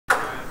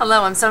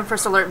Hello, I'm 7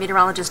 First Alert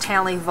meteorologist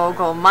Hallie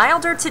Vogel.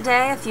 Milder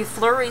today, a few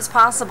flurries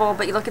possible,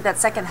 but you look at that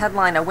second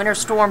headline, a winter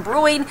storm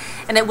brewing,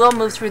 and it will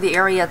move through the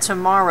area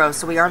tomorrow.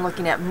 So we are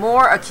looking at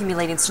more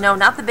accumulating snow,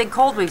 not the big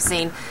cold we've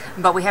seen,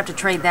 but we have to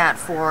trade that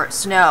for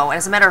snow. And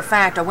as a matter of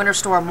fact, a winter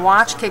storm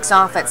watch kicks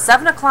off at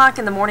 7 o'clock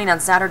in the morning on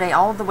Saturday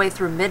all the way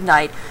through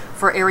midnight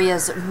for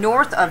areas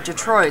north of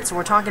Detroit. So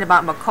we're talking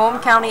about Macomb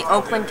County,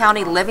 Oakland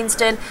County,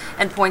 Livingston,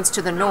 and points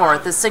to the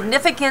north. The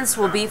significance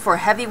will be for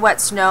heavy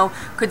wet snow,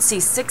 could see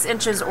 6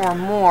 inches or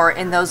more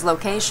in those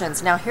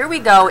locations. Now here we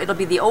go. It'll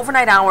be the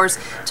overnight hours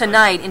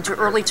tonight into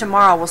early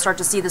tomorrow. We'll start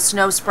to see the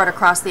snow spread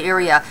across the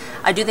area.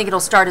 I do think it'll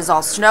start as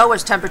all snow,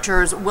 as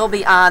temperatures will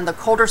be on the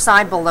colder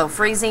side below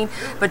freezing,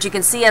 but you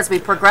can see as we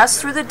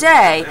progress through the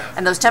day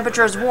and those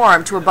temperatures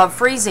warm to above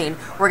freezing,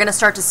 we're going to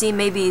start to see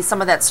maybe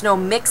some of that snow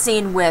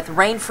mixing with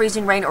rain, freezing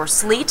rain or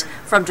sleet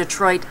from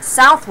Detroit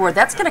southward.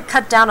 That's going to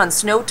cut down on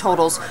snow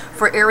totals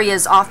for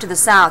areas off to the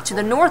south. To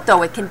the north,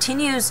 though, it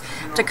continues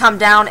to come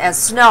down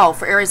as snow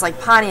for areas like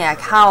Pontiac,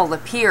 Howell,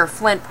 Lapeer,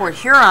 Flint, Port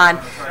Huron,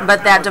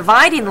 but that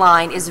dividing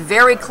line is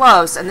very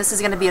close, and this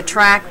is going to be a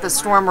track, the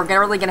storm we're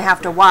really going to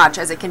have to watch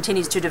as it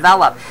continues to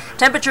develop.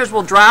 Temperatures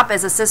will drop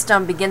as the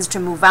system begins to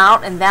move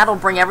out, and that'll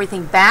bring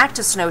everything back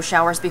to snow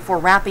showers before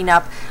wrapping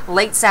up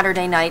late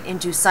Saturday night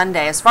into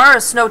Sunday. As far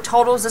as snow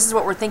totals, this is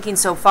what we're thinking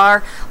so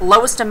far.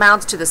 Lowest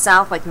amounts to the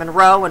south like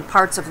Monroe and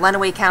parts of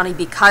Lenawee County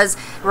because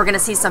we're going to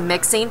see some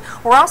mixing.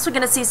 We're also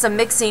going to see some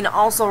mixing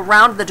also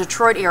around the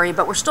Detroit area,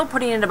 but we're still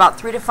putting in about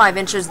 3 to 5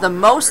 inches. The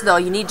most, though,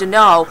 you need to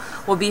know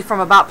will be from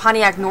about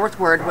Pontiac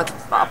northward with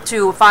up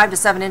to 5 to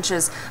 7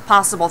 inches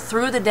possible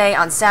through the day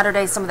on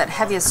Saturday. Some of that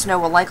heaviest snow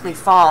will likely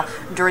fall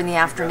during the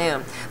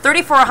afternoon.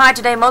 34 high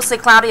today, mostly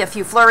cloudy, a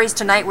few flurries.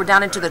 Tonight we're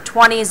down into the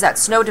 20s. That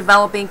snow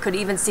developing, could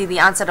even see the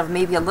onset of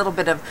maybe a little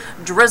bit of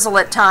drizzle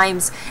at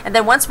times. And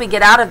then once we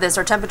get out of this,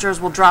 our temperatures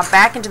will drop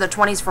back into the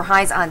 20s for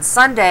highs on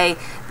Sunday.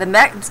 The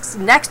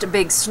next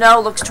big snow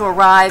looks to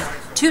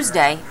arrive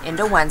Tuesday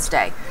into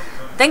Wednesday.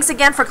 Thanks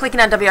again for clicking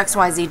on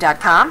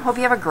WXYZ.com. Hope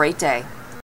you have a great day.